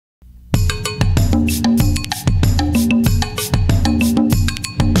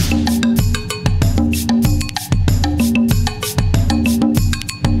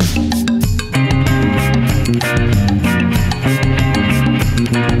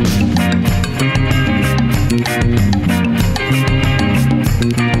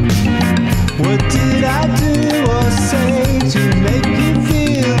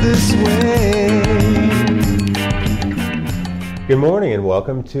Good morning and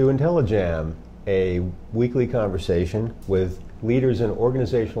welcome to IntelliJAM, a weekly conversation with leaders in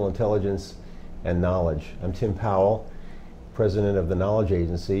organizational intelligence and knowledge. I'm Tim Powell, president of the Knowledge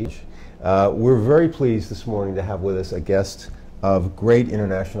Agency. We're very pleased this morning to have with us a guest of great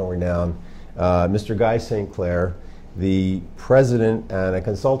international renown, Mr. Guy St. Clair, the president and a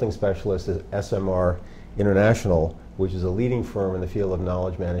consulting specialist at SMR International, which is a leading firm in the field of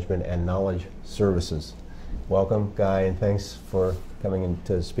knowledge management and knowledge services. Welcome, Guy, and thanks for coming in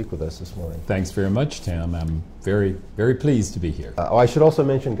to speak with us this morning. Thanks very much, Tim. I'm very, very pleased to be here. I should also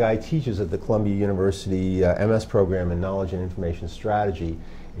mention Guy teaches at the Columbia University MS program in Knowledge and Information Strategy,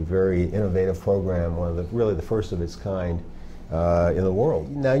 a very innovative program, one of the really the first of its kind in the world.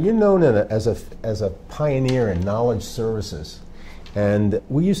 Now, you're known as a pioneer in knowledge services, and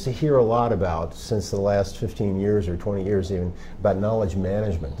we used to hear a lot about, since the last 15 years or 20 years even, about knowledge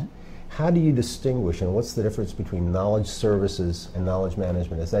management. How do you distinguish, and what's the difference between knowledge services and knowledge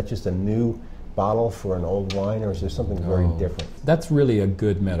management? Is that just a new bottle for an old wine, or is there something very different? That's really a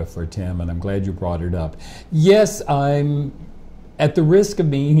good metaphor, Tim, and I'm glad you brought it up. Yes, I'm, at the risk of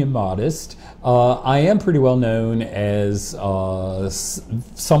being immodest, I am pretty well known as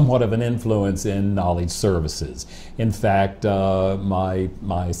somewhat of an influence in knowledge services. In fact,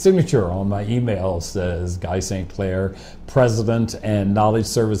 my signature on my email says Guy St. Clair, President and Knowledge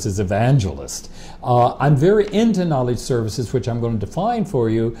Services Evangelist. I'm very into knowledge services, which I'm going to define for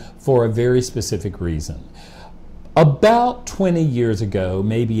you for a very specific reason. About 20 years ago,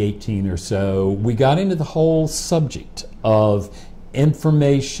 maybe 18 or so, we got into the whole subject of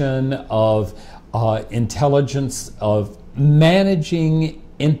information, of intelligence, of managing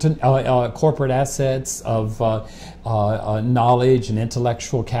corporate assets, of knowledge and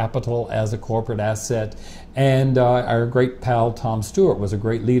intellectual capital as a corporate asset. And our great pal Tom Stewart was a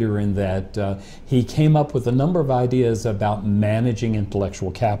great leader in that. He came up with a number of ideas about managing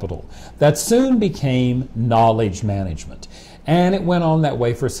intellectual capital that soon became knowledge management. And it went on that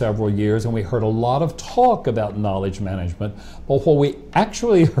way for several years, and we heard a lot of talk about knowledge management. But what we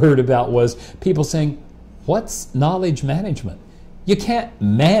actually heard about was people saying, what's knowledge management? You can't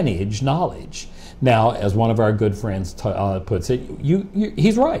manage knowledge. Now, as one of our good friends puts it,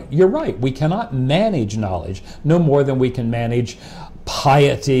 he's right. You're right. We cannot manage knowledge no more than we can manage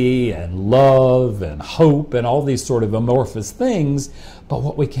piety and love and hope and all these sort of amorphous things. But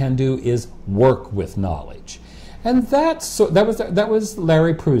what we can do is work with knowledge. And that was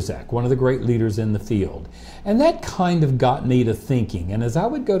Larry Prusak, one of the great leaders in the field. And that kind of got me to thinking. And as I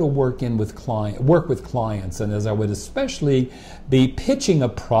would go to work with clients, and as I would especially be pitching a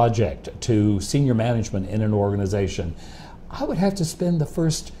project to senior management in an organization, I would have to spend the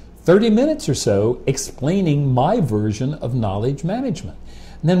first 30 minutes or so explaining my version of knowledge management.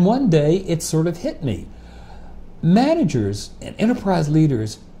 And then one day it sort of hit me. Managers and enterprise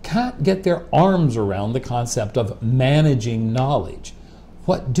leaders can't get their arms around the concept of managing knowledge.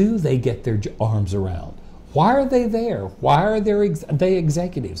 What do they get their arms around? Why are they there? Why are they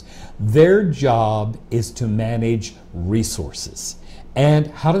executives? Their job is to manage resources. And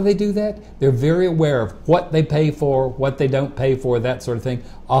how do they do that? They're very aware of what they pay for, what they don't pay for, that sort of thing.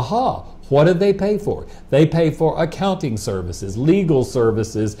 Aha! What do they pay for? They pay for accounting services, legal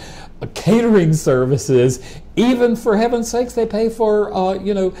services, catering services, even for heaven's sakes they pay for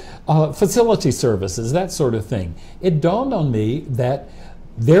facility services, that sort of thing. It dawned on me that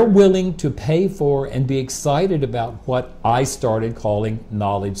they're willing to pay for and be excited about what I started calling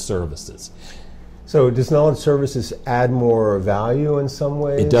knowledge services. So does knowledge services add more value in some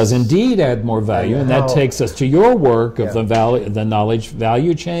ways? It does indeed add more value, and that takes us to your work of the knowledge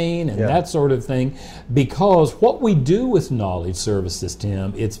value chain and that sort of thing. Because what we do with knowledge services,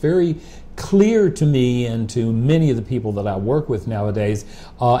 Tim, it's very clear to me and to many of the people that I work with nowadays.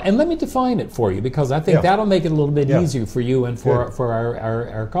 And let me define it for you, because I think that'll make it a little bit easier for you and for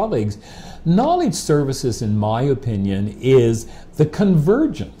our colleagues. Knowledge services, in my opinion, is the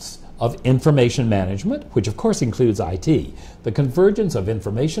convergence of information management, which of course includes IT, the convergence of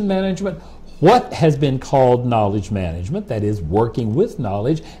information management, what has been called knowledge management, that is working with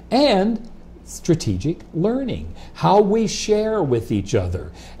knowledge, and strategic learning, how we share with each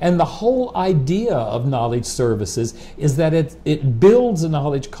other. And the whole idea of knowledge services is that it builds a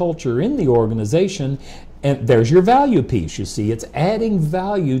knowledge culture in the organization. And there's your value piece, you see. It's adding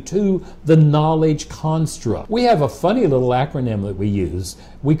value to the knowledge construct. We have a funny little acronym that we use.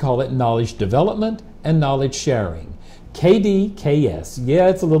 We call it knowledge development and knowledge sharing. KDKS. Yeah,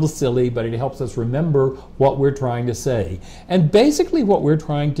 it's a little silly, but it helps us remember what we're trying to say. And basically what we're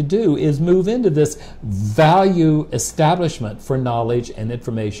trying to do is move into this value establishment for knowledge and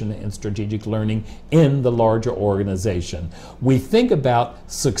information and strategic learning in the larger organization. We think about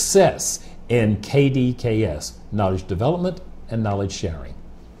success in KDKS, knowledge development and knowledge sharing.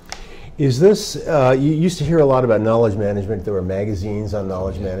 Is this, you used to hear a lot about knowledge management. There were magazines on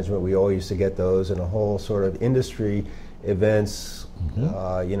knowledge management. We all used to get those, and a whole sort of industry events,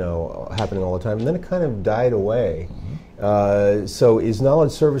 you know, happening all the time. And then it kind of died away. So is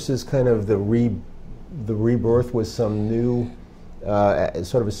knowledge services kind of the rebirth with some new,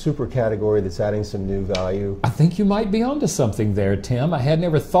 sort of a super category that's adding some new value? I think you might be onto something there, Tim. I had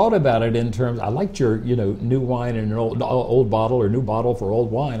never thought about it in terms, I liked your, you know, new wine in an old bottle, or new bottle for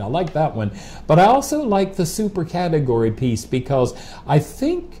old wine. I like that one. But I also like the super category piece, because I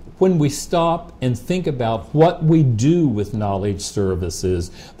think when we stop and think about what we do with knowledge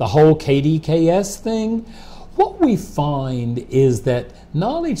services, the whole KDKS thing, what we find is that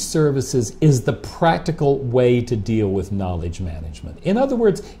knowledge services is the practical way to deal with knowledge management. In other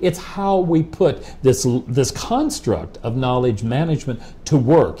words, it's how we put this construct of knowledge management to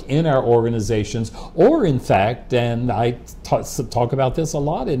work in our organizations, or in fact, and I talk about this a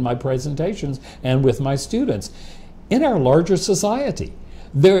lot in my presentations and with my students, in our larger society.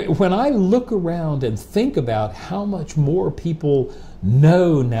 When I look around and think about how much more people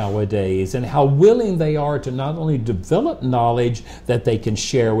know nowadays and how willing they are to not only develop knowledge that they can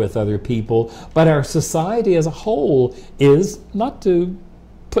share with other people, but our society as a whole is, not to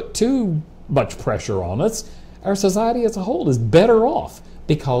put too much pressure on us, our society as a whole is better off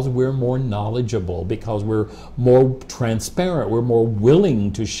because we're more knowledgeable, because we're more transparent, we're more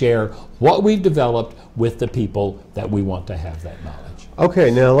willing to share what we've developed with the people that we want to have that knowledge.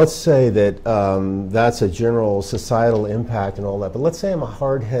 Okay, now let's say that that's a general societal impact and all that, but let's say I'm a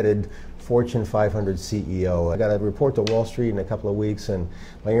hard-headed Fortune 500 CEO. I got to report to Wall Street in a couple of weeks, and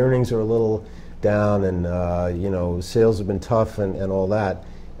my earnings are a little down, and you know, sales have been tough and all that.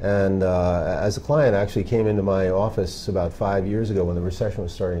 And as a client actually came into my office about 5 years ago when the recession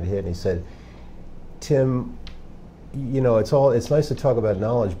was starting to hit, and he said, "Tim, you know, it's nice to talk about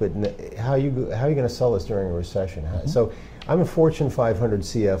knowledge, but how are you going to sell this during a recession?" So I'm a Fortune 500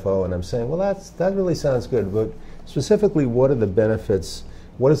 CFO, and I'm saying, well, that really sounds good, but specifically, what are the benefits?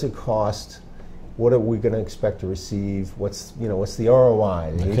 What does it cost? What are we going to expect to receive? What's the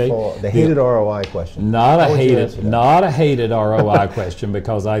ROI? The hated ROI question. Not a hated ROI question,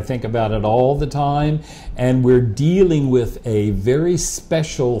 because I think about it all the time, and we're dealing with a very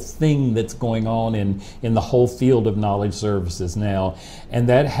special thing that's going on in the whole field of knowledge services now, and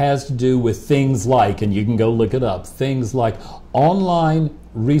that has to do with things like, and you can go look it up, things like online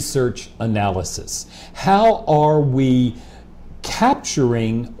research analysis. How are we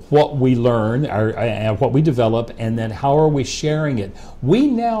capturing what we learn and what we develop, and then how are we sharing it? We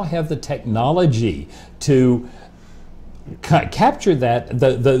now have the technology to capture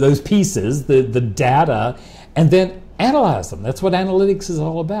those pieces, the data, and then analyze them. That's what analytics is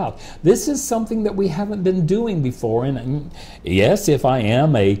all about. This is something that we haven't been doing before, and yes, if I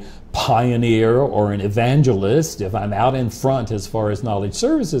am a pioneer or an evangelist, if I'm out in front as far as knowledge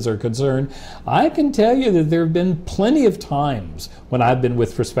services are concerned, I can tell you that there have been plenty of times when I've been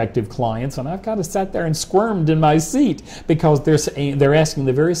with prospective clients and I've kind of sat there and squirmed in my seat because they're asking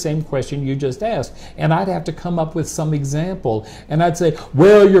the very same question you just asked, and I'd have to come up with some example, and I'd say,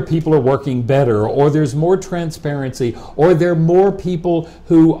 well, your people are working better, or there's more transparency, or there are more people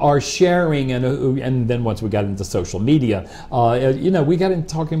who are sharing, and then once we got into social media, we got into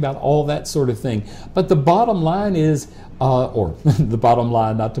talking about all that sort of thing. But the bottom line is, or the bottom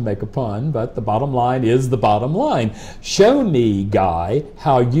line, not to make a pun, but the bottom line is the bottom line. Show me, Guy,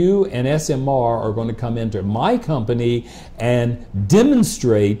 how you and SMR are going to come into my company and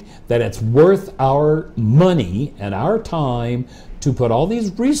demonstrate that it's worth our money and our time to put all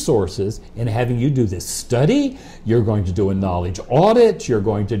these resources in having you do this study. You're going to do a knowledge audit. You're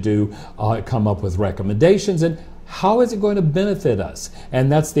going to come up with recommendations, and how is it going to benefit us?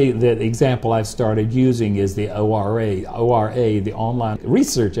 And that's the example I've started using is the ORA, the online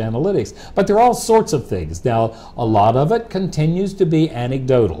research analytics. But there are all sorts of things. Now, a lot of it continues to be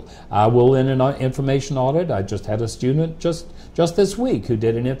anecdotal. I will, in an information audit, I just had a student just this week who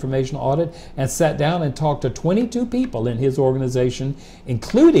did an information audit and sat down and talked to 22 people in his organization,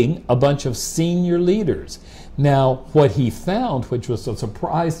 including a bunch of senior leaders. Now, what he found, which was a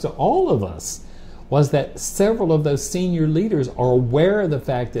surprise to all of us, was that several of those senior leaders are aware of the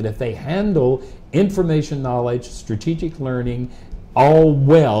fact that if they handle information knowledge, strategic learning, all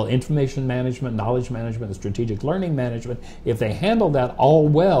well, information management, knowledge management, and strategic learning management, if they handle that all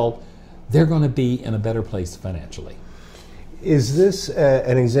well, they're going to be in a better place financially. Is this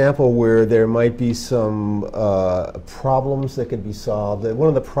an example where there might be some problems that could be solved? One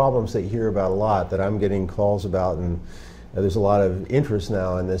of the problems that you hear about a lot, that I'm getting calls about, and there's a lot of interest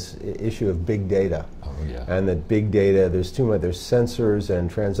now in this issue of big data. Oh, yeah. And that big data, there's too much, there's sensors and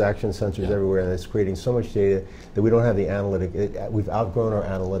transaction sensors everywhere, and it's creating so much data that we don't have the we've outgrown our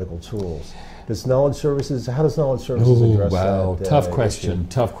analytical tools. Does knowledge services, how does knowledge services address that?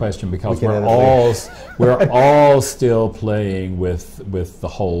 Tough question, because we're all still playing with the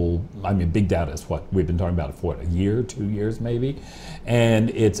whole, I mean, big data is what we've been talking about for a year, 2 years maybe,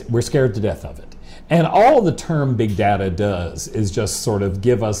 and we're scared to death of it. And all the term big data does is just sort of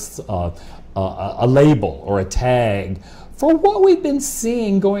give us a label or a tag for what we've been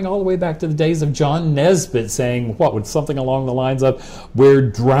seeing going all the way back to the days of John Nesbitt saying, something along the lines of, we're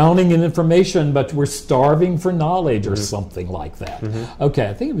drowning in information, but we're starving for knowledge, or something like that. Okay,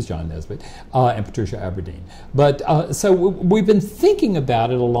 I think it was John Nesbitt and Patricia Aberdeen. But so we've been thinking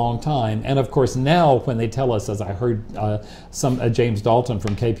about it a long time, and of course now when they tell us, as I heard James Dalton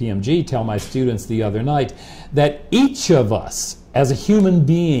from KPMG tell my students the other night, that each of us as a human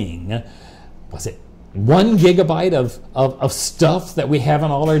being, 1 gigabyte of stuff that we have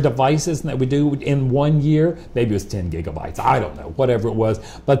on all our devices and that we do in 1 year, maybe it was 10 gigabytes, I don't know, whatever it was.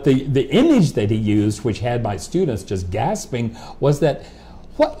 But the image that he used, which had my students just gasping, was that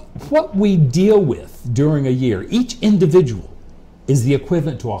what we deal with during a year, each individual, is the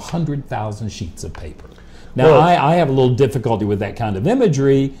equivalent to 100,000 sheets of paper. Now, I have a little difficulty with that kind of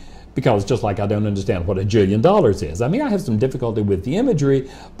imagery, because just like I don't understand what $1 jillion is. I mean, I have some difficulty with the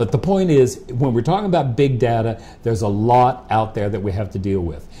imagery, but the point is, when we're talking about big data, there's a lot out there that we have to deal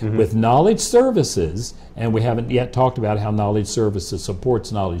with. With knowledge services, and we haven't yet talked about how knowledge services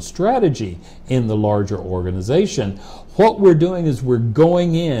supports knowledge strategy in the larger organization, what we're doing is we're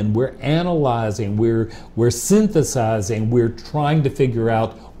going in, we're analyzing, we're synthesizing, we're trying to figure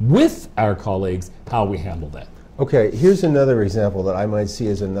out with our colleagues how we handle that. Okay, here's another example that I might see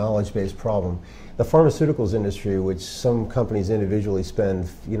as a knowledge-based problem. The pharmaceuticals industry, which some companies individually spend,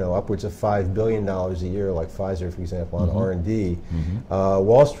 upwards of $5 billion a year, like Pfizer, for example, on R&D.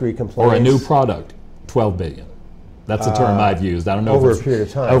 Wall Street complains. Or a new product, $12 billion. That's the term I've used. I don't know over if a period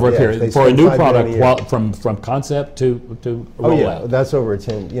of time. Over a period for a new product, from concept to rollout. That's over a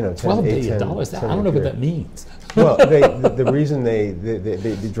 $12 billion. I don't know what that means. Well, the reason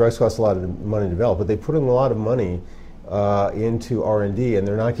the drugs cost a lot of money to develop, but they put in a lot of money into R&D, and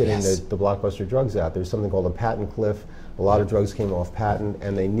they're not getting the blockbuster drugs out. There's something called a patent cliff. A lot of drugs came off patent,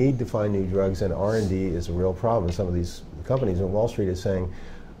 and they need to find new drugs, and R&D is a real problem. Some of these companies on Wall Street is saying,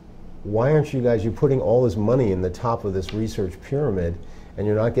 why aren't you guys, you're putting all this money in the top of this research pyramid, and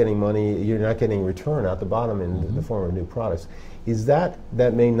you're not getting money, you're not getting return out the bottom in the form of new products. Is that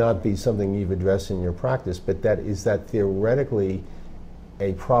may not be something you've addressed in your practice, but is that theoretically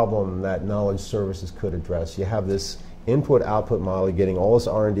a problem that knowledge services could address? You have this input-output model, you're getting all this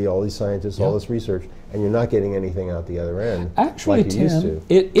R&D, all these scientists, all this research, and you're not getting anything out the other end. Actually, like you used Tim,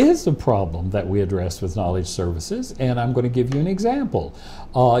 to. it is a problem that we address with knowledge services, and I'm going to give you an example.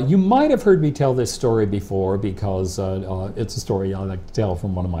 You might have heard me tell this story before, because it's a story I like to tell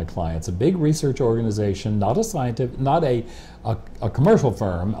from one of my clients. A big research organization, not a scientific, not a commercial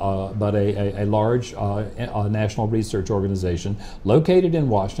firm, but a large national research organization located in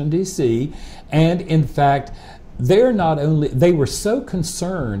Washington, D.C., and in fact, they were so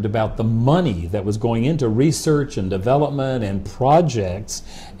concerned about the money that was going into research and development and projects,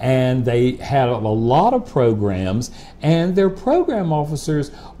 and they had a lot of programs, and their program officers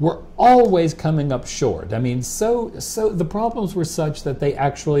were always coming up short. I mean, so the problems were such that they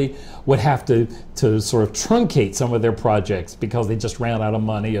actually would have to sort of truncate some of their projects because they just ran out of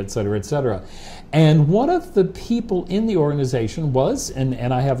money, et cetera, et cetera. And one of the people in the organization was,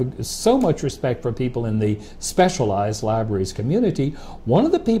 and I have so much respect for people in the specialized libraries community, one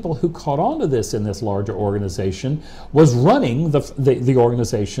of the people who caught on to this in this larger organization was running the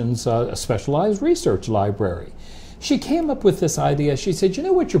organization's specialized research library. She came up with this idea. She said, you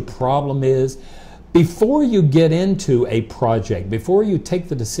know what your problem is? Before you get into a project, before you take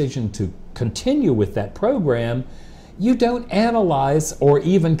the decision to continue with that program, you don't analyze or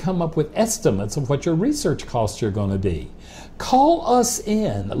even come up with estimates of what your research costs are going to be. Call us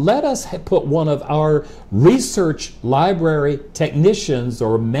in. Let us put one of our research library technicians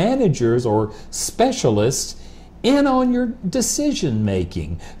or managers or specialists in on your decision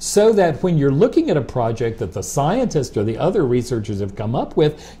making, so that when you're looking at a project that the scientists or the other researchers have come up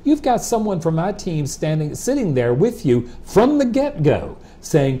with, you've got someone from my team sitting there with you from the get-go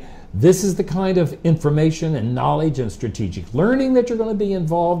saying, this is the kind of information and knowledge and strategic learning that you're going to be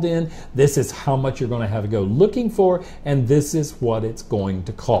involved in. This is how much you're going to have to go looking for, and this is what it's going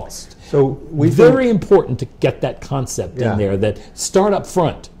to cost. So very important to get that concept in there, that start up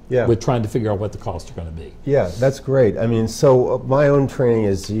front with trying to figure out what the costs are going to be. Yeah, that's great. I mean, so my own training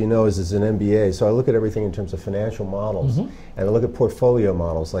is an MBA, so I look at everything in terms of financial models, and I look at portfolio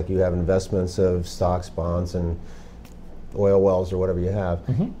models, like you have investments of stocks, bonds, and oil wells or whatever you have,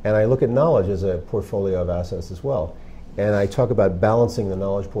 and I look at knowledge as a portfolio of assets as well. And I talk about balancing the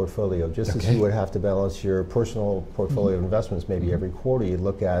knowledge portfolio, just as you would have to balance your personal portfolio of investments. Maybe every quarter you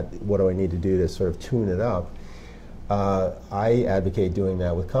look at, what do I need to do to sort of tune it up? I advocate doing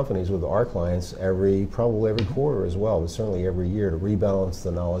that with companies, with our clients, probably every quarter as well, but certainly every year, to rebalance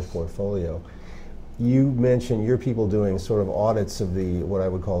the knowledge portfolio. You mentioned your people doing sort of audits of what I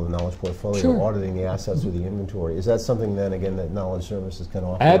would call the knowledge portfolio, auditing the assets or the inventory. Is that something then, again, that knowledge services can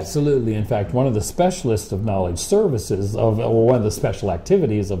offer? Absolutely. In fact, one of the specialists of knowledge services, or one of the special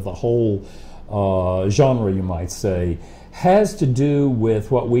activities of the whole genre, you might say, has to do with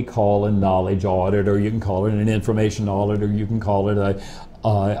what we call a knowledge audit, or you can call it an information audit, or you can call it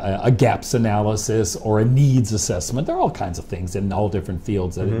a gaps analysis or a needs assessment. There are all kinds of things in all different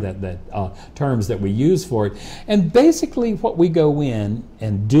fields, terms that we use for it. And basically what we go in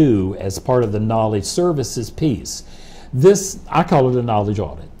and do as part of the knowledge services piece, I call it a knowledge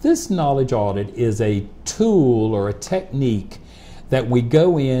audit. This knowledge audit is a tool or a technique that we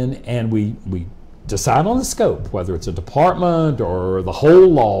go in and we decide on the scope, whether it's a department or the whole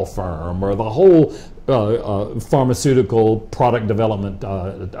law firm or the whole pharmaceutical product development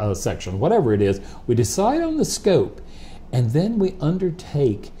section, whatever it is. We decide on the scope, and then we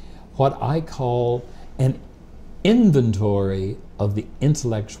undertake what I call an inventory of the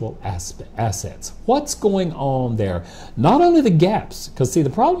intellectual assets. What's going on there? Not only the gaps, because see, the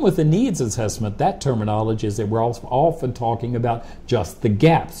problem with the needs assessment, that terminology, is that we're often talking about just the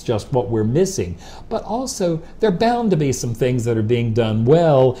gaps, just what we're missing, but also there are bound to be some things that are being done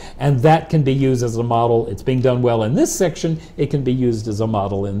well, and that can be used as a model. It's being done well in this section, it can be used as a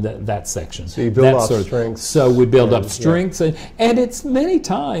model in that section. So you build up strengths. So we build up strengths, and it's many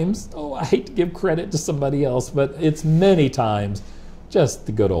times, I hate to give credit to somebody else, but it's many times just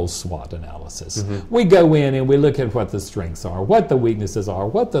the good old SWOT analysis. We go in and we look at what the strengths are, what the weaknesses are,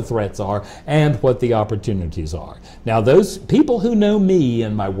 what the threats are, and what the opportunities are. Now, those people who know me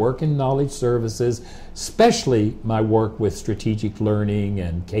and my work in knowledge services, especially my work with strategic learning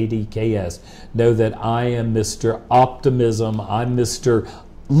and KDKS, know that I am Mr. Optimism. I'm Mr.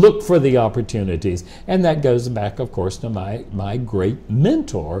 Look for the opportunities. And that goes back, of course, to my great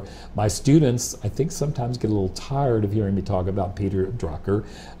mentor. My students, I think, sometimes get a little tired of hearing me talk about Peter Drucker.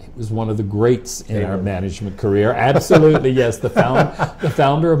 He was one of the greats in our management career. Absolutely, yes, the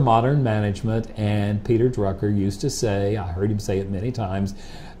founder of modern management. And Peter Drucker used to say, I heard him say it many times,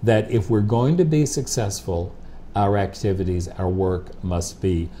 that if we're going to be successful, our activities, our work must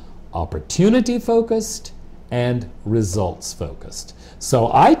be opportunity focused and results focused.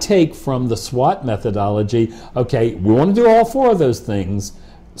 So I take from the SWOT methodology, okay, we want to do all four of those things: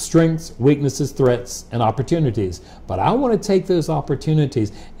 strengths, weaknesses, threats, and opportunities. But I want to take those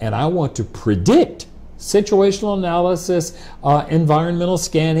opportunities and I want to predict situational analysis, environmental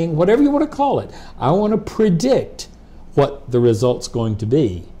scanning, whatever you want to call it. I want to predict what the result's going to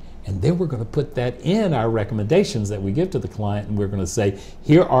be. And then we're going to put that in our recommendations that we give to the client, and we're going to say,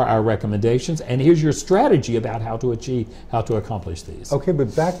 here are our recommendations, and here's your strategy about how to accomplish these. Okay,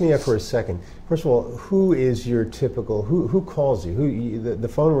 but back me up for a second. First of all, who is your typical, who calls you? The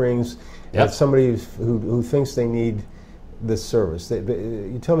phone rings, that's somebody who thinks they need this service.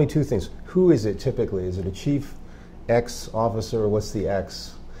 You tell me two things. Who is it typically? Is it a chief X officer, or what's the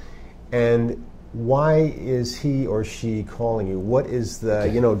X? And why is he or she calling you? What is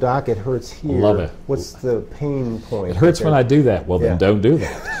the, doc, it hurts here. Love it. What's the pain point? It hurts when I do that. Well, then don't do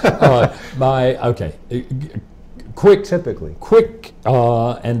that. Quick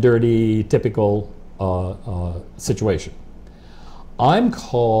and dirty, typical situation. I'm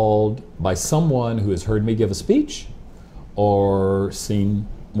called by someone who has heard me give a speech, or seen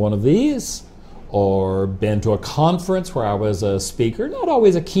one of these, or been to a conference where I was a speaker, not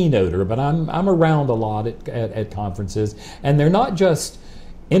always a keynoter, but I'm around a lot at conferences, and they're not just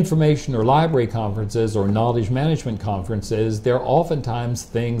information or library conferences or knowledge management conferences, there are oftentimes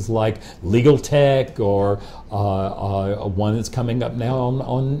things like legal tech or one that's coming up now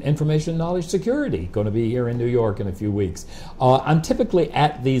on information knowledge security, going to be here in New York in a few weeks. I'm typically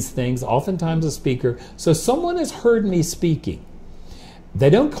at these things, oftentimes a speaker, so someone has heard me speaking. They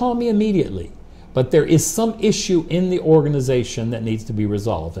don't call me immediately, but there is some issue in the organization that needs to be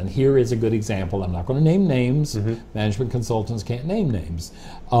resolved. And here is a good example. I'm not going to name names. Management consultants can't name names.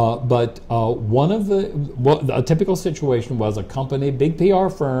 But a typical situation was a company, big PR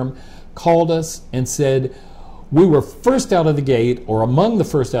firm, called us and said, we were first out of the gate, or among the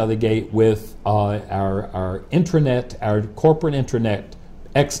first out of the gate, with our intranet, our corporate intranet,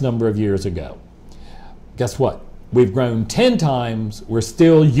 X number of years ago. Guess what? We've grown 10 times, we're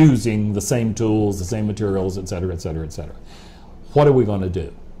still using the same tools, the same materials, et cetera, et cetera, et cetera. What are we going to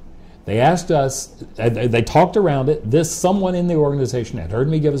do? They asked us, they talked around it. Someone in the organization had heard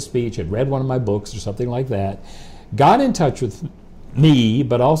me give a speech, had read one of my books or something like that, got in touch with me,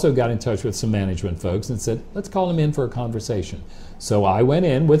 but also got in touch with some management folks and said, let's call them in for a conversation. So I went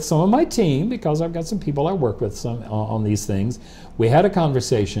in with some of my team, because I've got some people I work with on these things. We had a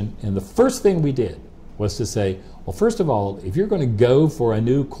conversation, and the first thing we did was to say, well, first of all, if you're going to go for a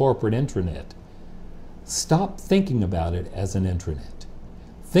new corporate intranet, stop thinking about it as an intranet.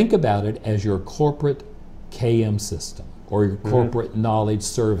 Think about it as your corporate KM system or your corporate knowledge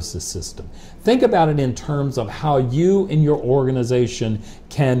services system. Think about it in terms of how you and your organization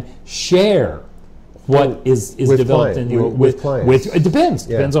can share what is developed in your with clients. It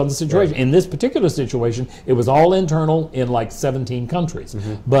depends on the situation. In this particular situation, it was all internal in like 17 countries.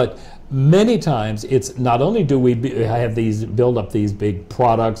 But many times, it's not only do we build up these big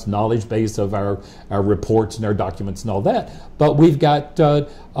products, knowledge base of our reports and our documents and all that, but we've got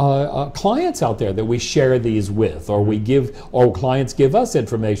clients out there that we share these with, or clients give us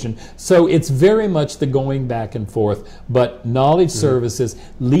information. So it's very much the going back and forth. But knowledge services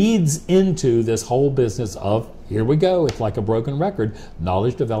leads into this whole business of, here we go, it's like a broken record,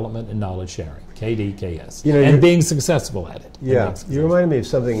 knowledge development and knowledge sharing, KDKS, and being successful at it. Yeah, you reminded me of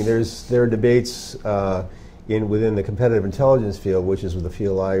something. There are debates within the competitive intelligence field, which is the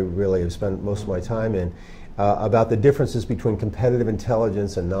field I really have spent most of my time in, about the differences between competitive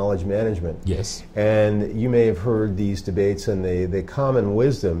intelligence and knowledge management. Yes. And you may have heard these debates, and the common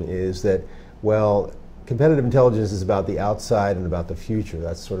wisdom is that, well, competitive intelligence is about the outside and about the future.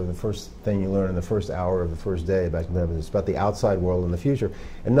 That's sort of the first thing you learn in the first hour of the first day about competitive. It's about the outside world and the future.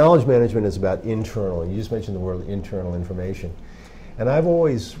 And knowledge management is about internal. And you just mentioned the word internal information. And I've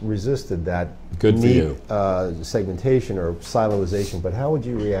always resisted that neat segmentation or siloization. But how would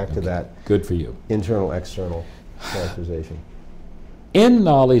you react to that? Good for you. Internal-external characterization. In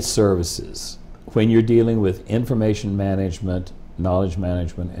knowledge services, when you're dealing with information management, knowledge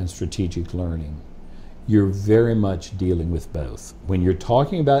management, and strategic learning, you're very much dealing with both. When you're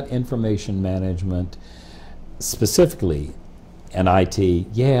talking about information management specifically and IT,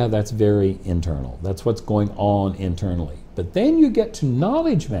 yeah, that's very internal. That's what's going on internally. But then you get to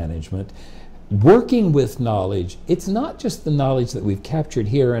knowledge management, working with knowledge. It's not just the knowledge that we've captured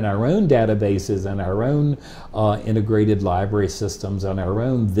here in our own databases and our own integrated library systems and our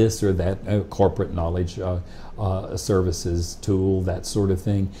own this or that corporate knowledge services tool, that sort of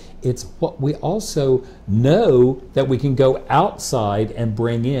thing. It's what we also know that we can go outside and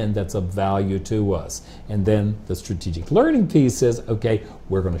bring in that's of value to us. And then the strategic learning piece says, okay,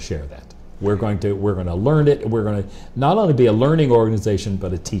 we're going to share that. We're going to learn it. We're going to not only be a learning organization,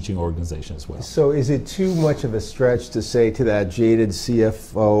 but a teaching organization as well. So is it too much of a stretch to say to that jaded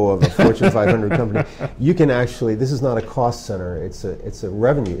CFO of a Fortune 500 company, you can actually, this is not a cost center, it's a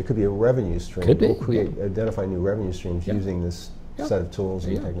revenue, it could be a revenue stream. Could be. We'll identify new revenue streams using this set of tools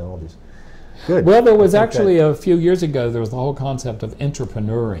and technologies. Good. Well, there was actually a few years ago, there was the whole concept of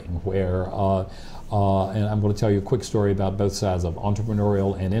entrepreneuring, where and I'm going to tell you a quick story about both sides of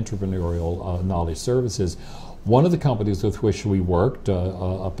entrepreneurial and intrapreneurial knowledge services. One of the companies with which we worked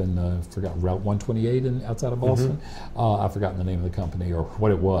up in, Route 128 outside of Boston, I've forgotten the name of the company or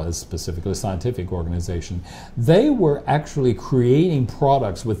what it was specifically, a scientific organization. They were actually creating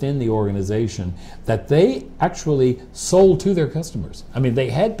products within the organization that they actually sold to their customers. I mean, they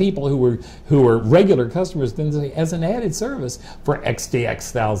had people who were regular customers, then say, as an added service for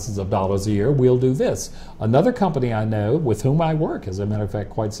XDX thousands of dollars a year, we'll do this. Another company I know with whom I work, as a matter of fact,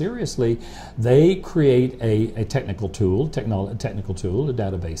 quite seriously, they create a technical tool, the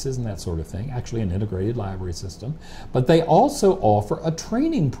databases and that sort of thing, actually an integrated library system. But they also offer a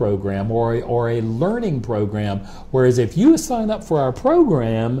training program or a learning program, whereas if you sign up for our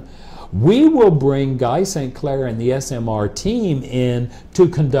program, we will bring Guy St. Clair and the SMR team in to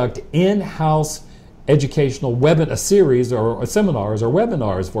conduct in-house educational a series or seminars or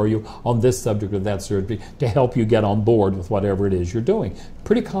webinars for you on this subject or that subject to help you get on board with whatever it is you're doing.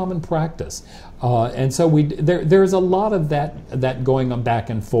 Pretty common practice. And so there's a lot of that going on back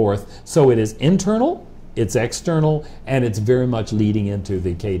and forth. So it is internal, it's external, and it's very much leading into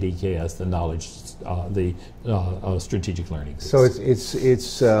the KDKS, the knowledge, the strategic learning piece. So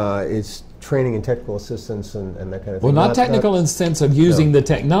it's training and technical assistance and that kind of thing. Well, not technical in the sense of using the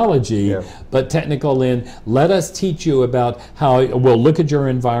technology, but technical in let us teach you about how we'll look at your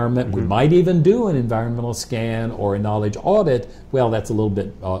environment. We might even do an environmental scan or a knowledge audit. Well, that's a little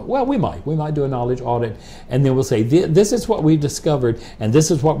bit, well, we might do a knowledge audit, and then we'll say, this is what we've discovered, and this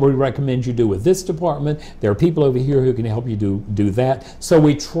is what we recommend you do with this department. There are people over here who can help you do that. So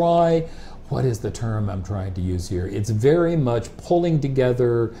we try, what is the term I'm trying to use here? It's very much pulling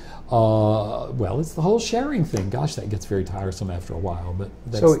together, well, it's the whole sharing thing. Gosh, that gets very tiresome after a while, but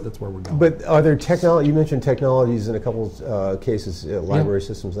that's where we're going. But are there you mentioned technologies in a couple of cases, library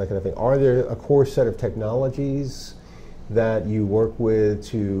systems, that kind of thing. Are there a core set of technologies that you work with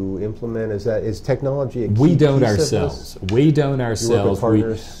to implement? Is technology a key We don't piece ourselves. Of this? We don't ourselves.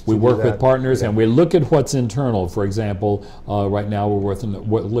 We work with partners, and we look at what's internal. For example, right now we're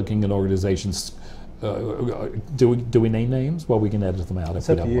looking at organizations. Do we name names? Well, we can edit them out if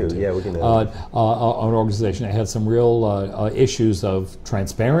we don't want to. Yeah, we can edit. An organization that had some real issues of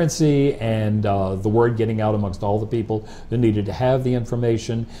transparency and the word getting out amongst all the people who needed to have the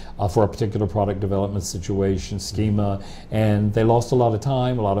information for a particular product development situation, schema, and they lost a lot of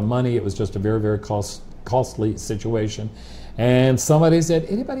time, a lot of money. It was just a very, very costly situation. And somebody said,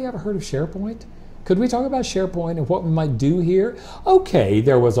 anybody ever heard of SharePoint? Could we talk about SharePoint and what we might do here? Okay,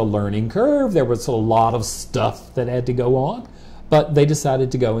 there was a learning curve. There was a lot of stuff that had to go on, but they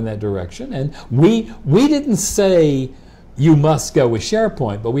decided to go in that direction. And we didn't say you must go with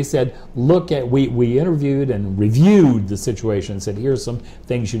SharePoint, but we said, we interviewed and reviewed the situation and said, here's some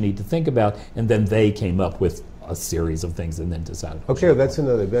things you need to think about, and then they came up with a series of things and then decided. Okay, well, that's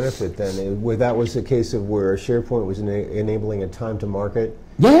another benefit then. That was a case of where SharePoint was enabling a time to market.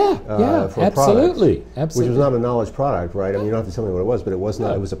 Yeah, for absolutely, product, absolutely. Which was not a knowledge product, right? I mean, you don't have to tell me what it was, but it was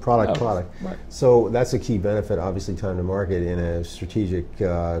not. It was a product. Right. So that's a key benefit. Obviously, time to market in a strategic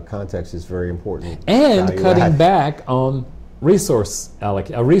context is very important. And cutting back on resource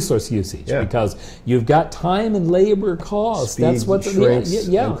usage, because you've got time and labor costs. That's what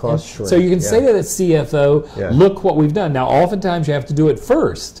and cost shrink. So you can say to the CFO, look what we've done. Now, oftentimes you have to do it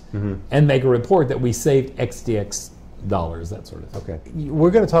first and make a report that we saved XDX dollars, that sort of thing. Okay, we're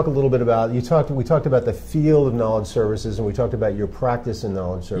going to talk a little bit about, we talked about the field of knowledge services, and we talked about your practice in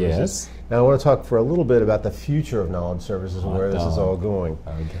knowledge services. Yes. Now I want to talk for a little bit about the future of knowledge services and where this is all going.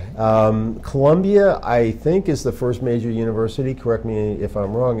 Okay. Columbia, I think, is the first major university, correct me if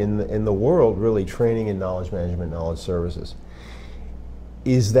I'm wrong, in the world really training in knowledge management, knowledge services.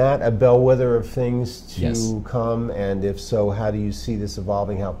 Is that a bellwether of things to come? And if so, how do you see this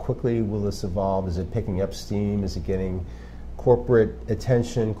evolving? How quickly will this evolve? Is it picking up steam? Is it getting corporate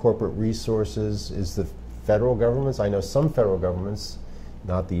attention, corporate resources? Is the federal governments, I know some federal governments,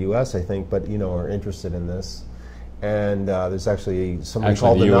 not the U.S., I think, but are interested in this. And there's actually something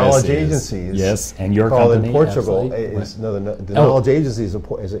called the Knowledge Agency. Yes, and your called company in Portugal. the Knowledge Agency is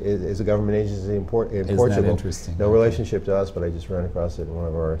a government agency in Portugal. Isn't that interesting? No relationship to us, but I just ran across it in one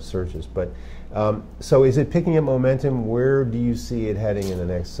of our searches. But so is it picking up momentum? Where do you see it heading in the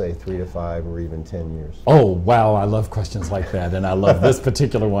next, say, 3 to 5 or even 10 years? Oh, wow, I love questions like that, and I love this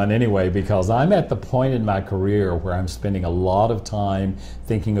particular one anyway, because I'm at the point in my career where I'm spending a lot of time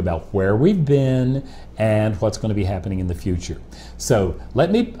thinking about where we've been and what's going to be happening in the future. So let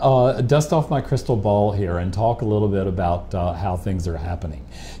me dust off my crystal ball here and talk a little bit about how things are happening.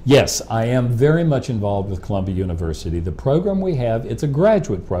 Yes, I am very much involved with Columbia University. The program we have, it's a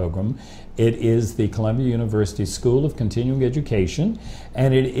graduate program. It is the Columbia University School of Continuing Education,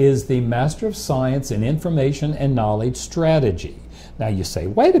 and it is the Master of Science in Information and Knowledge Strategy. Now you say,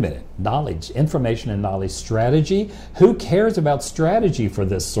 wait a minute, knowledge, information and knowledge strategy? Who cares about strategy for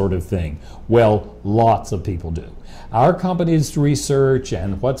this sort of thing? Well, lots of people do. Our company's research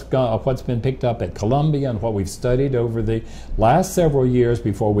and what's been picked up at Columbia and what we've studied over the last several years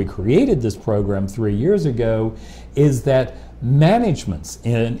before we created this program 3 years ago is that managements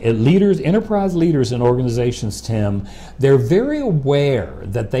and enterprise leaders in organizations, Tim, they're very aware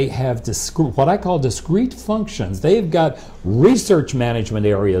that they have what I call discrete functions. They've got research management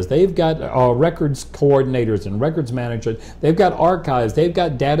areas, they've got records coordinators and records managers, they've got archives, they've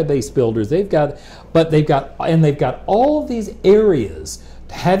got database builders, they've got all of these areas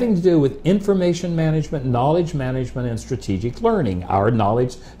having to do with information management, knowledge management, and strategic learning, our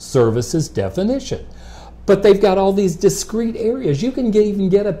knowledge services definition. But they've got all these discrete areas. You can even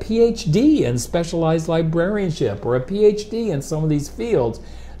get a PhD in specialized librarianship or a PhD in some of these fields.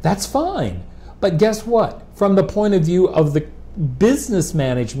 That's fine. But guess what? From the point of view of the business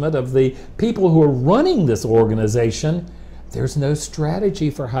management, of the people who are running this organization, there's no strategy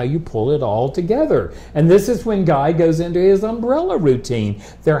for how you pull it all together. And this is when Guy goes into his umbrella routine.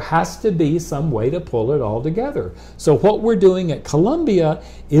 There has to be some way to pull it all together. So what we're doing at Columbia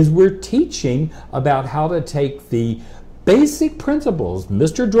is we're teaching about how to take the basic principles,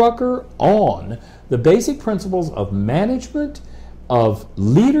 Mr. Drucker on, the basic principles of management, of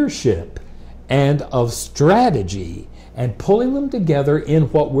leadership, and of strategy, and pulling them together in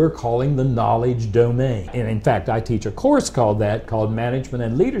what we're calling the knowledge domain. And in fact, I teach a course called Management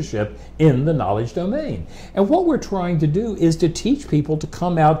and Leadership in the Knowledge Domain. And what we're trying to do is to teach people to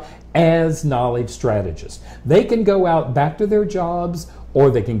come out as knowledge strategists. They can go out back to their jobs, or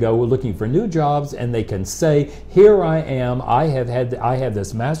they can go looking for new jobs, and they can say, here I am, I have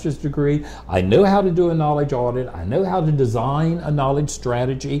this master's degree, I know how to do a knowledge audit, I know how to design a knowledge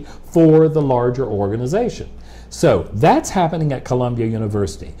strategy for the larger organization. So that's happening at Columbia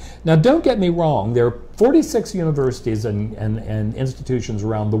University. Now don't get me wrong, there are 46 universities and institutions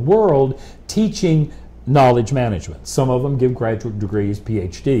around the world teaching knowledge management. Some of them give graduate degrees,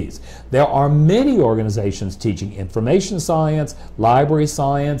 PhDs. There are many organizations teaching information science, library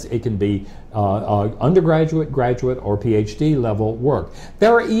science. It can be undergraduate, graduate, or PhD level work.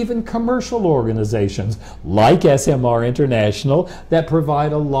 There are even commercial organizations like SMR International that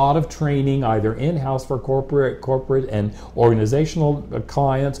provide a lot of training either in-house for corporate and organizational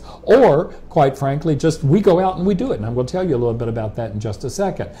clients, or quite frankly, just we go out and we do it. And I'm going to tell you a little bit about that in just a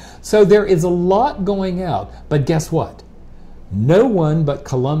second. So there is a lot going out, but guess what? No one but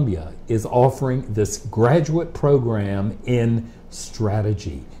Columbia is offering this graduate program in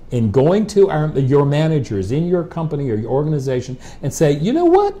strategy, in going to your managers in your company or your organization and say, you know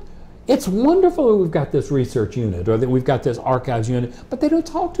what? It's wonderful that we've got this research unit or that we've got this archives unit, but they don't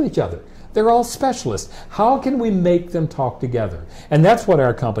talk to each other. They're all specialists. How can we make them talk together? And that's what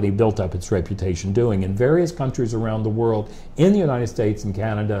our company built up its reputation doing in various countries around the world, in the United States and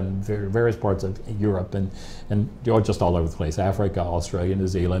Canada and various parts of Europe and just all over the place, Africa, Australia, New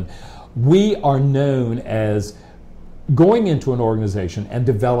Zealand. We are known as going into an organization and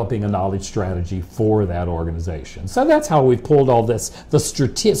developing a knowledge strategy for that organization. So that's how we've pulled all this, the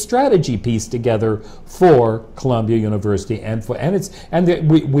strategy piece together for Columbia University,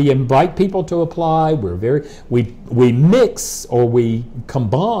 we invite people to apply. We mix, or we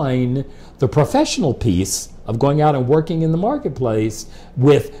combine the professional piece of going out and working in the marketplace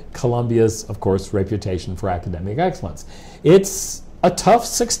with Columbia's, of course, reputation for academic excellence. It's a tough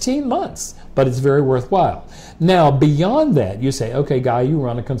 16 months, but it's very worthwhile. Now, beyond that, you say, okay, Guy, you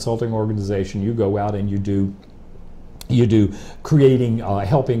run a consulting organization, you go out and you do creating,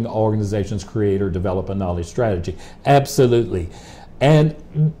 helping organizations create or develop a knowledge strategy. Absolutely.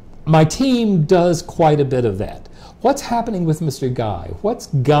 And my team does quite a bit of that. What's happening with Mr. Guy? What's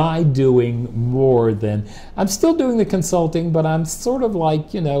Guy doing more than, I'm still doing the consulting, but I'm sort of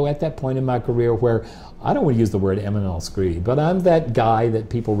like, at that point in my career where I don't want to use the word eminence gris, but I'm that guy that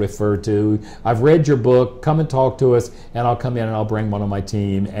people refer to. I've read your book, come and talk to us, and I'll come in and I'll bring one of my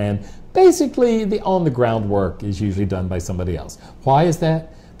team. And basically, the on-the-ground work is usually done by somebody else. Why is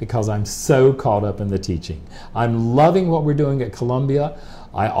that? Because I'm so caught up in the teaching. I'm loving what we're doing at Columbia.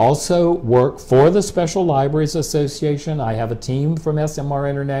 I also work for the Special Libraries Association. I have a team from SMR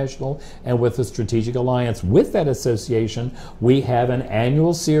International and with the Strategic Alliance. With that association, we have an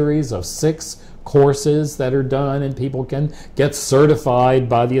annual series of 6 courses that are done, and people can get certified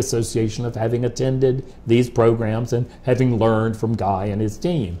by the association of having attended these programs and having learned from Guy and his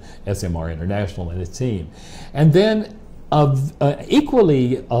team, SMR International and his team. And then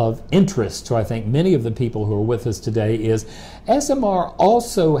equally of interest to, I think, many of the people who are with us today is SMR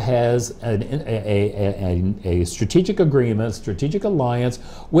also has a strategic agreement, strategic alliance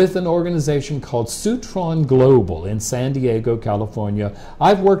with an organization called Sutron Global in San Diego, California.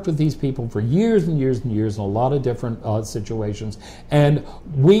 I've worked with these people for years and years and years in a lot of different situations, and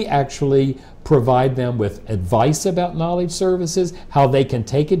we actually provide them with advice about knowledge services, how they can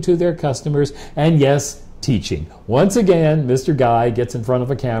take it to their customers, and yes, teaching. Once again, Mr. Guy gets in front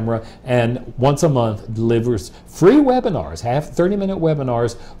of a camera and once a month delivers free webinars, 30-minute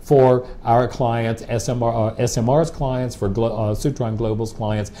webinars for our clients, SMR's clients, for Sutron Global's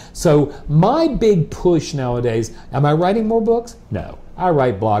clients. So my big push nowadays, am I writing more books? No. I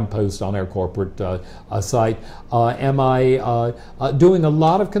write blog posts on our corporate site. Am I doing a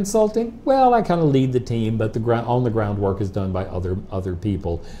lot of consulting? Well, I kind of lead the team, but the on-the-ground work is done by other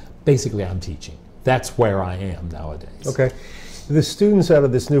people. Basically, I'm teaching. That's where I am nowadays. Okay. The students out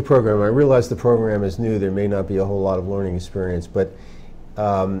of this new program, I realize the program is new, there may not be a whole lot of learning experience, but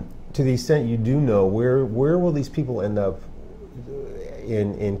to the extent you do know, where will these people end up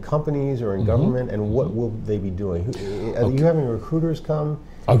in companies or in government, and what will they be doing? Are you having recruiters come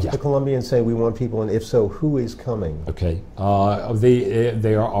to Columbia and say, we want people, and if so, who is coming? Okay.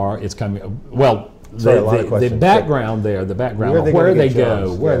 It's coming, well, the background there, the background of where they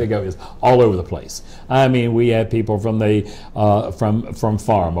go is all over the place. I mean, we have people from the from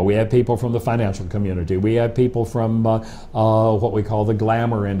pharma, we have people from the financial community, we have people from what we call the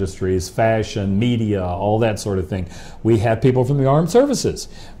glamour industries, fashion, media, all that sort of thing. We have people from the armed services.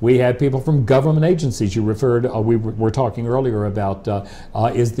 We have people from government agencies. You referred, we were talking earlier about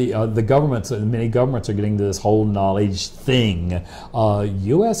is the governments, many governments are getting to this whole knowledge thing.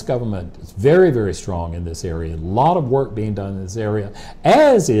 U.S. government is very, very strong in this area. A lot of work being done in this area,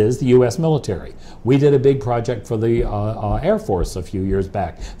 as is the U.S. military. We did a big project for the Air Force a few years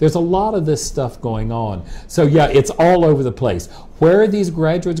back. There's a lot of this stuff going on. So yeah, it's all over the place. Where are these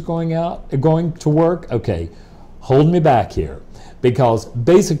graduates going to work? Okay, hold me back here. Because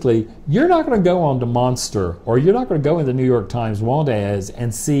basically, you're not going to go on to Monster, or you're not going to go in the New York Times want ads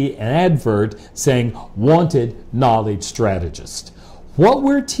and see an advert saying, wanted knowledge strategist. What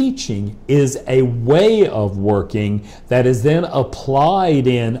we're teaching is a way of working that is then applied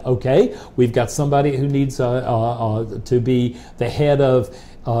in, okay, we've got somebody who needs to be the head of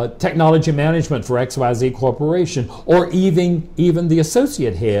technology management for XYZ Corporation, or even the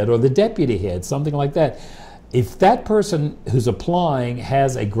associate head or the deputy head, something like that. If that person who's applying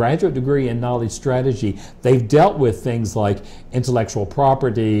has a graduate degree in knowledge strategy, they've dealt with things like intellectual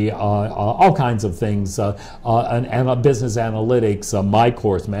property, all kinds of things, and business analytics, my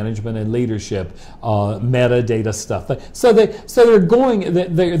course, management and leadership, metadata stuff. So they're going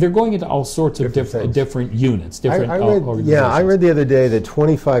into all sorts of different units, different organizations. Yeah, I read the other day that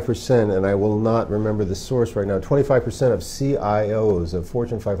 25%, and I will not remember the source right now, 25% of CIOs of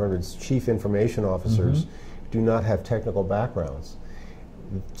Fortune 500's chief information officers do not have technical backgrounds.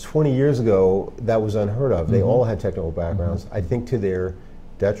 20 years ago, that was unheard of. They all had technical backgrounds, I think to their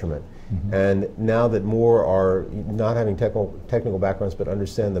detriment. And now that more are not having technical backgrounds but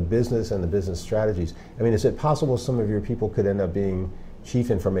understand the business and the business strategies, I mean, is it possible some of your people could end up being chief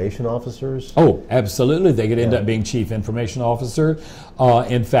information officers? Oh, absolutely. They could end up being chief information officer.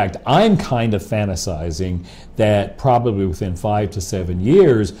 In fact, I'm kind of fantasizing that probably within 5 to 7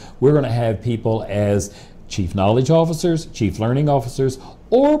 years, we're going to have people as chief knowledge officers, chief learning officers,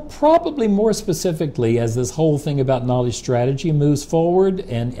 or probably more specifically as this whole thing about knowledge strategy moves forward,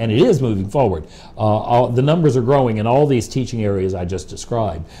 and it is moving forward. The numbers are growing in all these teaching areas I just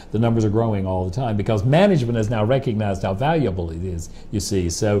described. The numbers are growing all the time because management has now recognized how valuable it is, you see.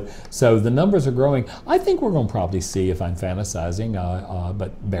 So the numbers are growing. I think we're going to probably see, if I'm fantasizing,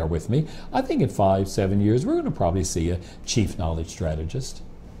 but bear with me, I think in 5, 7 years we're going to probably see a chief knowledge strategist.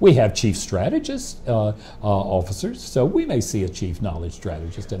 We have chief strategist officers, so we may see a chief knowledge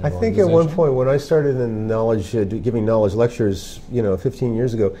strategist in an organization. I think at one point when I started in knowledge, giving knowledge lectures, 15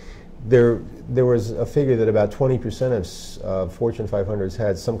 years ago, there was a figure that about 20% of Fortune 500s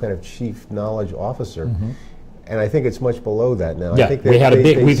had some kind of chief knowledge officer. And I think it's much below that now. Yeah, I think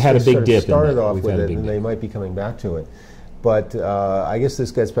we've had a big dip. Started off with it, and they might be coming back to it. But I guess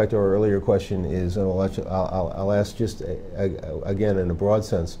this gets back to our earlier question is, and I'll ask just again in a broad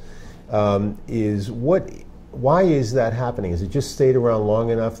sense, why is that happening? Is it just stayed around long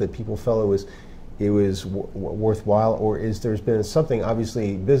enough that people felt it was worthwhile, or there's been something,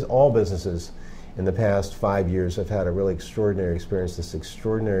 obviously all businesses in the past 5 years have had a really extraordinary experience, this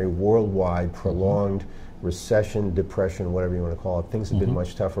extraordinary worldwide prolonged recession, depression, whatever you want to call it. Things have been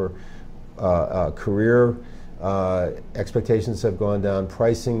much tougher. Career expectations have gone down,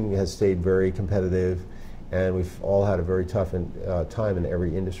 pricing has stayed very competitive, and we've all had a very tough time in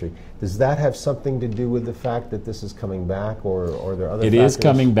every industry. Does that have something to do with the fact that this is coming back, or are there other factors? It is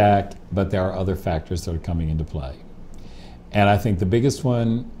coming back, but there are other factors that are coming into play. And I think the biggest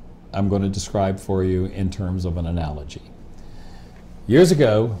one I'm going to describe for you in terms of an analogy. Years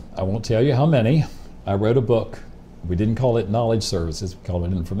ago, I won't tell you how many, I wrote a book. We didn't call it knowledge services, we called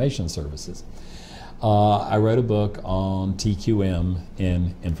it information services. I wrote a book on TQM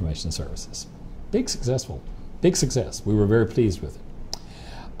in information services. Big success. We were very pleased with it.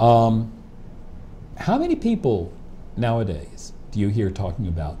 How many people nowadays do you hear talking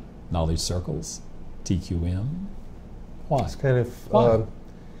about knowledge circles, TQM? Why? It's kind of, Why?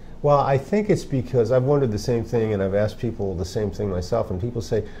 well, I think it's because I've wondered the same thing, and I've asked people the same thing myself, and people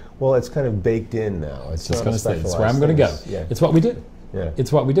say, well, it's kind of baked in now. It's Just not going a to say, specialized it's where I'm going to go. Yeah. It's what we do. Yeah.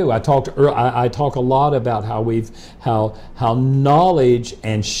 It's what we do. I talk a lot about how knowledge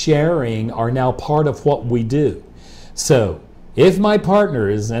and sharing are now part of what we do. So if my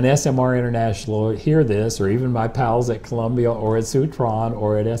partners in SMR International hear this, or even my pals at Columbia or at Sutron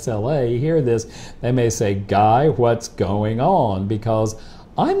or at SLA hear this, they may say, Guy, what's going on? Because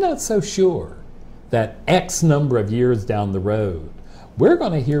I'm not so sure that X number of years down the road, we're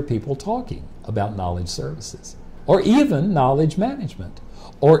going to hear people talking about knowledge services, or even knowledge management,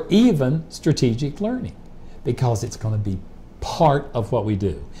 or even strategic learning, because it's going to be part of what we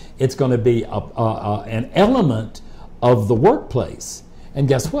do. It's going to be an element of the workplace. And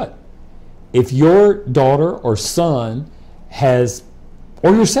guess what? If your daughter or son has,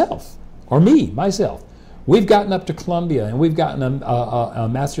 or yourself, or myself, we've gotten up to Columbia and we've gotten a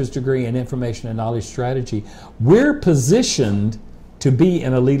master's degree in information and knowledge strategy, we're positioned to be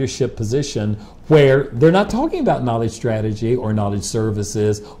in a leadership position where they're not talking about knowledge strategy or knowledge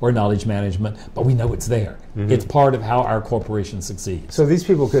services or knowledge management, but we know it's there. Mm-hmm. It's part of how our corporation succeeds. So these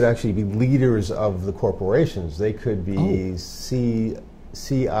people could actually be leaders of the corporations. They could be CIOs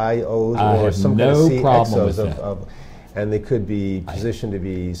or some kind of CXOs and they could be positioned to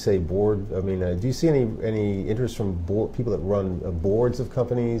be, say, board. I mean, do you see any interest from people that run boards of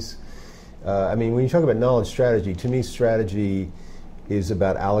companies? I mean, when you talk about knowledge strategy, to me, strategy is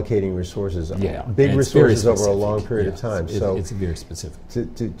about allocating resources, big resources over a long period of time. So it's very specific.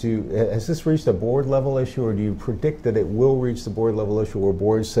 Has this reached a board level issue, or do you predict that it will reach the board level issue where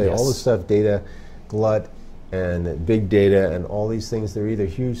boards say all this stuff, data, glut, and big data, and all these things, they're either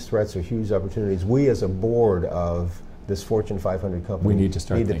huge threats or huge opportunities? We as a board of this Fortune 500 company need to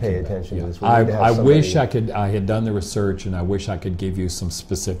pay attention to this. I wish I had done the research, and I wish I could give you some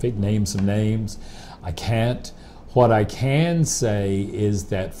specific names. I can't. What I can say is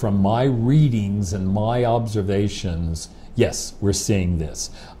that from my readings and my observations, yes, we're seeing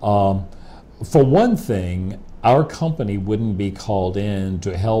this. For one thing, our company wouldn't be called in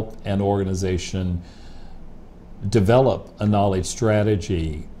to help an organization develop a knowledge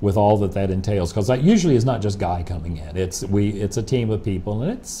strategy with all that entails, because that usually is not just Guy coming in. It's a team of people,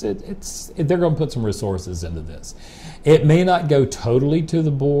 and they're going to put some resources into this. It may not go totally to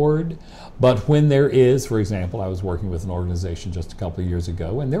the board, but when there is, for example, I was working with an organization just a couple of years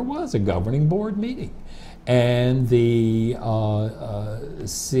ago, and there was a governing board meeting, and the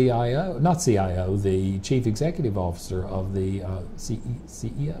the Chief Executive Officer of the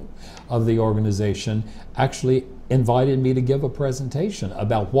CEO of the organization actually invited me to give a presentation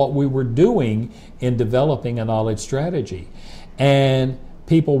about what we were doing in developing a knowledge strategy. And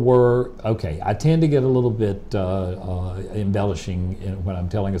people were, I tend to get a little bit embellishing when I'm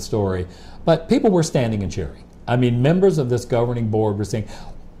telling a story, but people were standing and cheering. I mean, members of this governing board were saying,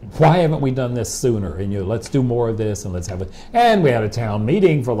 why haven't we done this sooner? And let's do more of this, and let's have it. And we had a town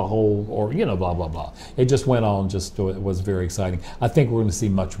meeting for the whole, blah, blah, blah. It just went on, it was very exciting. I think we're going to see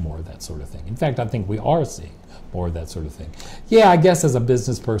much more of that sort of thing. In fact, I think we are seeing more of that sort of thing. Yeah, I guess as a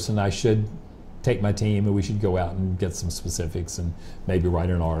business person, I should take my team and we should go out and get some specifics and maybe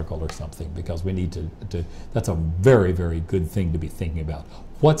write an article or something, because we need to that's a very, very good thing to be thinking about.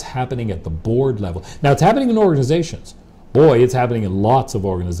 What's happening at the board level? Now, it's happening in organizations. Boy, it's happening in lots of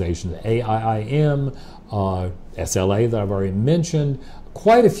organizations. AIIM, SLA that I've already mentioned,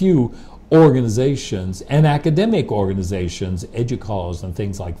 quite a few organizations, and academic organizations, EDUCAUSE and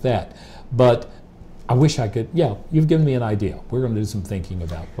things like that. But I wish I could, you've given me an idea. We're going to do some thinking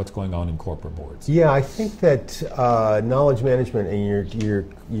about what's going on in corporate boards. Yeah, I think that knowledge management and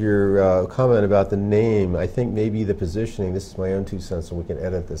your comment about the name, I think maybe the positioning, this is my own 2 cents, and we can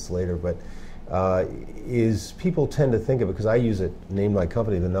edit this later, but is people tend to think of it, because I use it, name my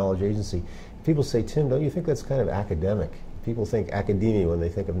company, the Knowledge Agency. People say, Tim, don't you think that's kind of academic? People think academia when they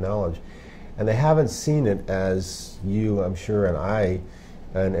think of knowledge. And they haven't seen it as you, I'm sure, and I,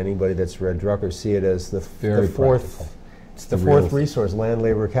 and anybody that's read Drucker, see it as the fourth resource, land,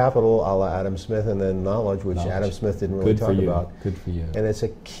 labor, capital, a la Adam Smith, and then knowledge, which Adam Smith didn't really talk about. Good for you. And it's a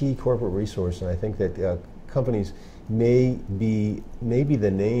key corporate resource, and I think that companies maybe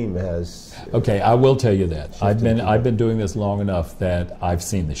the name has. Okay, I will tell you that I've been doing this long enough that I've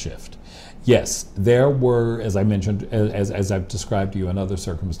seen the shift. Yes, there were, as I mentioned, as I've described to you in other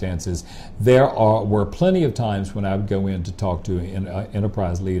circumstances, were plenty of times when I would go in to talk to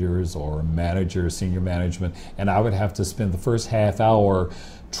enterprise leaders or managers, senior management, and I would have to spend the first half hour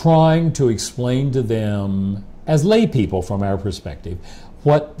trying to explain to them, as lay people from our perspective,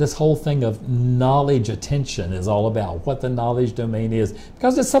 what this whole thing of knowledge attention is all about, what the knowledge domain is,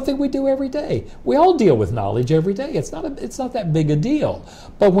 because it's something we do every day. We all deal with knowledge every day. It's not that big a deal.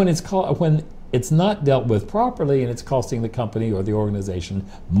 But when it's not dealt with properly and it's costing the company or the organization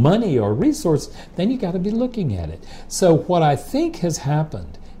money or resource, then you got to be looking at it. So what I think has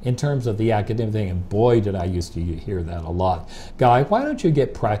happened in terms of the academic thing, and boy did I used to hear that a lot. Guy, why don't you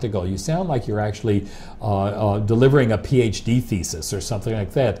get practical? You sound like you're actually delivering a PhD thesis or something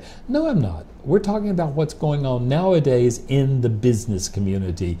like that. No, I'm not. We're talking about what's going on nowadays in the business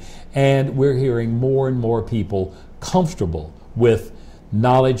community, and we're hearing more and more people comfortable with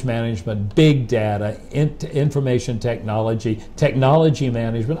knowledge management, big data, information technology, technology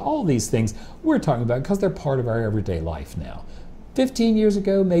management, all these things we're talking about because they're part of our everyday life now. 15 years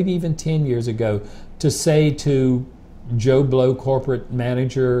ago, maybe even 10 years ago, to say to Joe Blow, corporate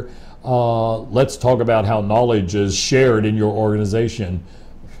manager, let's talk about how knowledge is shared in your organization,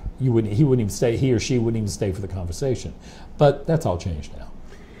 he wouldn't even stay, he or she wouldn't even stay for the conversation. But that's all changed now.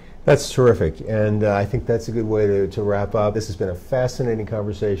 That's terrific, and I think that's a good way to wrap up. This has been a fascinating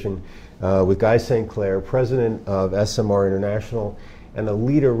conversation with Guy St. Clair, president of SMR International, and a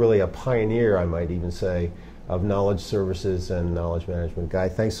leader, really a pioneer, I might even say, of knowledge services and knowledge management. Guy,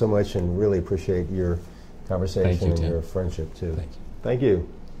 thanks so much, and really appreciate your conversation and your friendship too. Thank you. Thank you.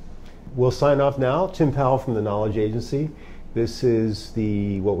 We'll sign off now. Tim Powell from the Knowledge Agency. This is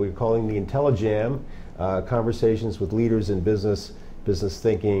what we're calling the IntelliJAM, conversations with leaders in business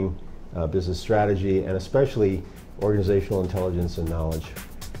thinking, business strategy, and especially organizational intelligence and knowledge.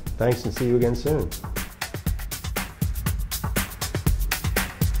 Thanks, and see you again soon.